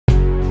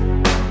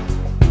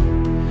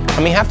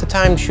I mean, half the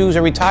time shoes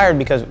are retired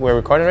because we're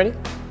recording already?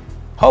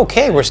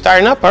 Okay, we're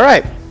starting up, all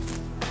right.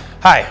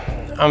 Hi,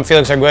 I'm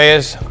Felix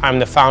Arguelles. I'm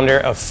the founder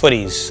of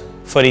Footies.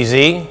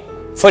 Footies.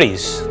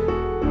 Footies.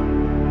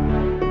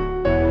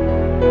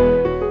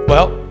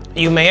 Well,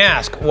 you may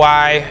ask,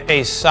 why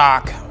a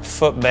sock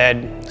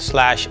footbed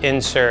 /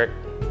 insert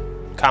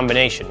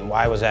combination?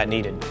 Why was that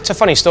needed? It's a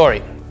funny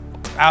story.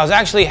 I was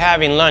actually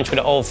having lunch with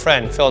an old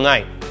friend, Phil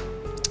Knight.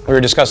 We were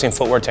discussing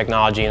footwear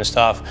technology and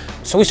stuff.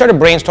 So we started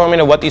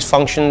brainstorming of what these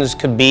functions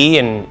could be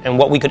and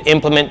what we could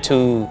implement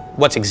to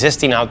what's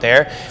existing out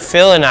there.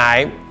 Phil and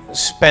I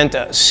spent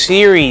a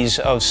series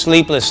of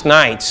sleepless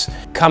nights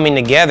coming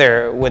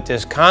together with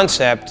this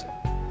concept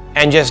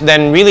and just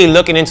then really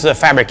looking into the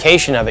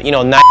fabrication of it. You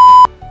know,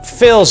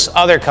 Phil's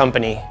other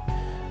company,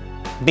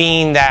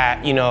 being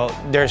that, you know,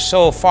 they're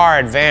so far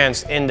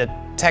advanced in the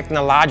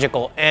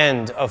technological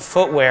end of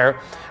footwear,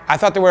 I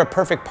thought they were a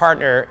perfect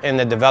partner in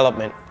the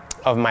development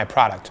of my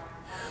product.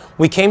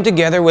 We came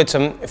together with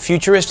some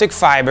futuristic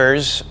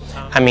fibers.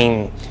 I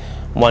mean,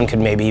 one could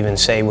maybe even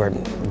say we're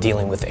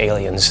dealing with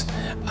aliens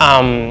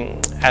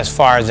as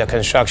far as the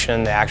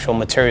construction, the actual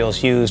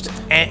materials used.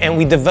 And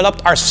we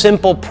developed our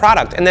simple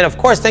product. And then of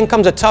course, then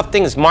comes the tough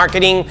thing is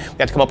marketing. We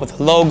have to come up with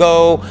a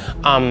logo.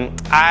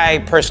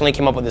 I personally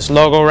came up with this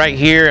logo right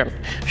here.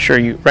 I'm sure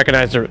you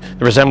recognize the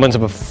resemblance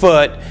of a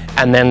foot,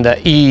 and then the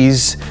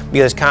EEZ,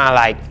 because it's kind of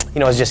like, you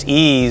know, it's just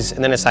EEZ,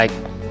 and then it's like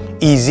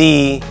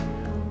EEZ,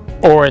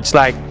 or it's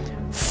like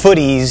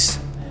Footies,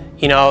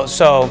 you know.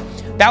 So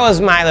that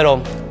was my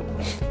little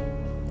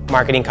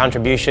marketing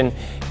contribution.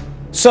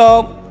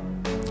 So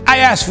I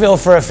asked Phil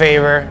for a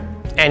favor,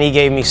 and he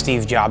gave me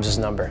Steve Jobs'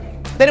 number.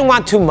 They didn't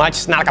want too much.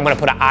 It's not like I'm gonna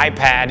put an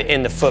iPad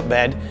in the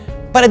footbed,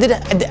 but I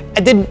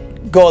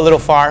did go a little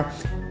far.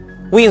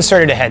 We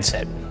inserted a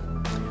headset.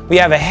 We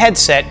have a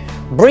headset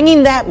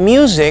bringing that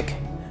music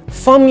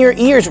from your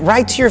ears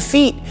right to your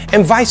feet,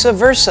 and vice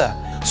versa.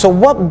 So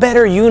what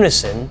better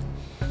unison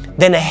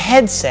than a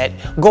headset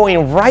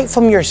going right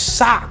from your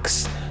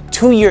socks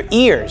to your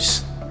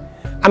ears?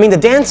 I mean, the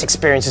dance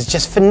experience is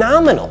just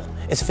phenomenal.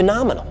 It's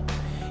phenomenal.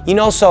 You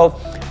know, so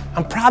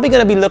I'm probably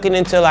gonna be looking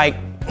into, like,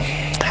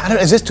 I don't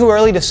know, is this too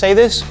early to say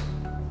this?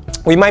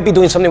 We might be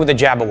doing something with the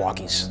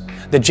Jabberwockies.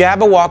 The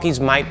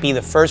Jabberwockies might be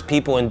the first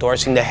people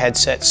endorsing the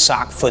headset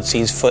sock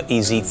footsies,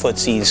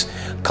 footsies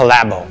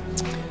collabo.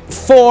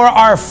 For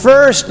our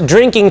first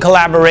drinking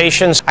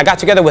collaborations, I got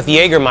together with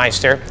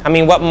Jägermeister. I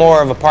mean, what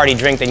more of a party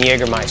drink than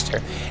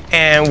Jägermeister?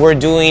 And we're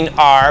doing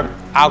our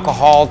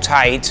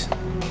alcohol-tight,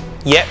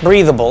 yet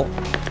breathable,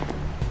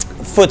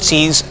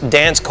 Footsies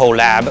dance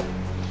collab,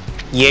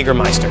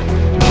 Jägermeister.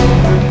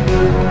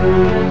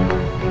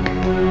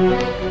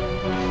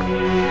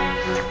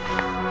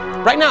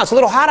 Right now, it's a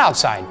little hot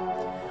outside.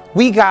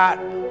 We got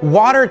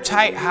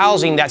watertight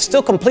housing that's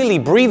still completely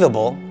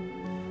breathable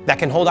that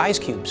can hold ice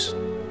cubes.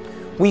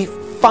 We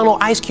funnel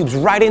ice cubes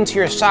right into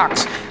your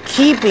socks,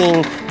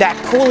 keeping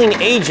that cooling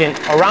agent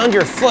around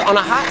your foot on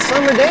a hot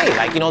summer day,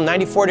 like, you know,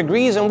 94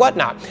 degrees and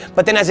whatnot.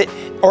 But then as it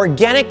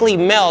organically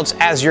melts,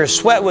 as your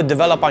sweat would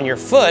develop on your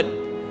foot,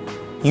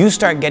 you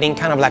start getting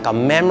kind of like a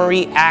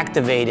memory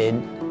activated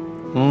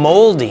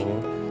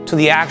molding to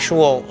the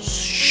actual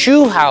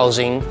shoe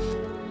housing,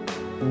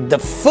 the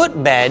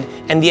footbed,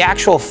 and the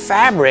actual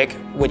fabric,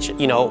 which,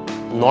 you know,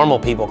 normal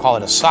people call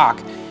it a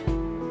sock,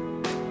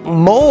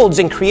 molds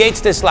and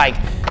creates this like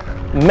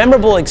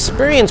memorable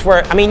experience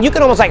where, I mean, you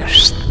can almost like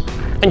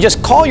and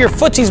just call your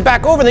footsies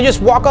back over and then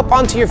just walk up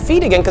onto your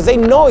feet again because they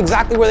know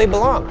exactly where they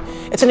belong.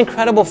 It's an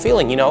incredible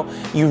feeling, you know.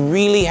 You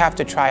really have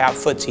to try out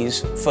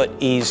footsies,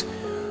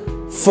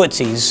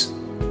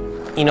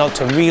 you know,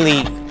 to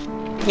really,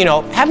 you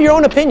know, have your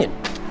own opinion.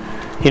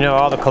 You know,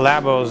 all the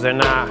collabos, they're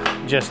not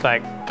just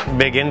like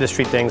big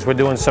industry things. We're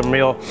doing some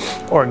real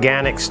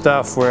organic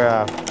stuff.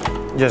 We're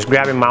just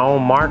grabbing my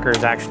own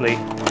markers, actually,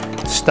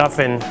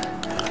 stuffing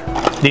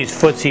these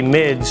footsie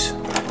mids,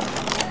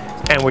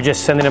 and we're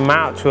just sending them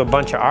out to a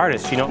bunch of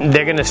artists. You know,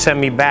 they're gonna send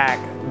me back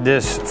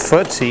this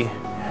footsie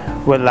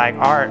with like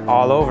art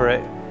all over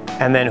it,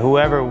 and then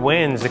whoever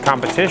wins the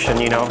competition,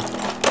 you know,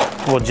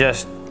 will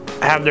just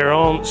have their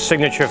own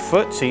signature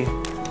footsie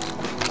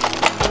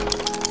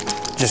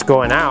just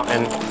going out.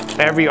 And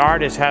every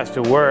artist has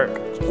to work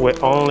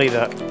with only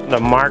the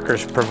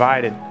markers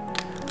provided.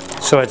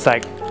 So it's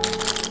like,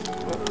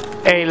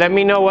 hey, let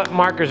me know what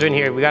markers are in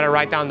here. We gotta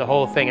write down the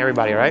whole thing,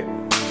 everybody, right?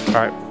 All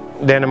right,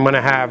 then I'm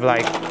gonna have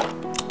like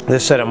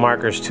this set of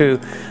markers too.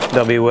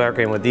 They'll be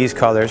working with these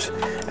colors.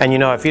 And you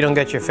know, if you don't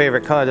get your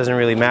favorite color, it doesn't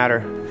really matter.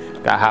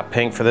 Got hot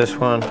pink for this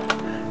one,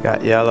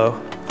 got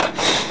yellow.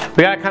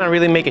 We gotta kind of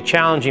really make it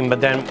challenging,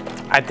 but then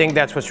I think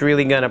that's what's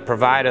really gonna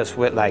provide us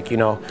with, like, you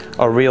know,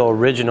 a real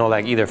original,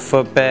 like either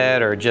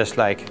footbed or just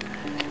like,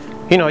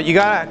 you know, you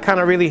gotta kind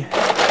of really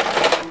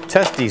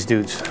test these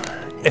dudes.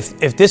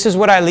 If this is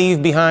what I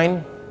leave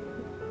behind,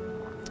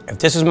 if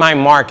this is my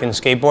mark in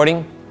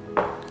skateboarding,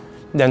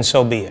 then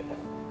so be it.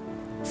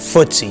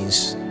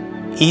 Footsies,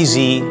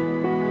 EEZ,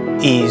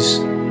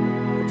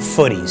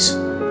 Footies,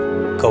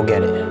 go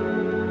get it.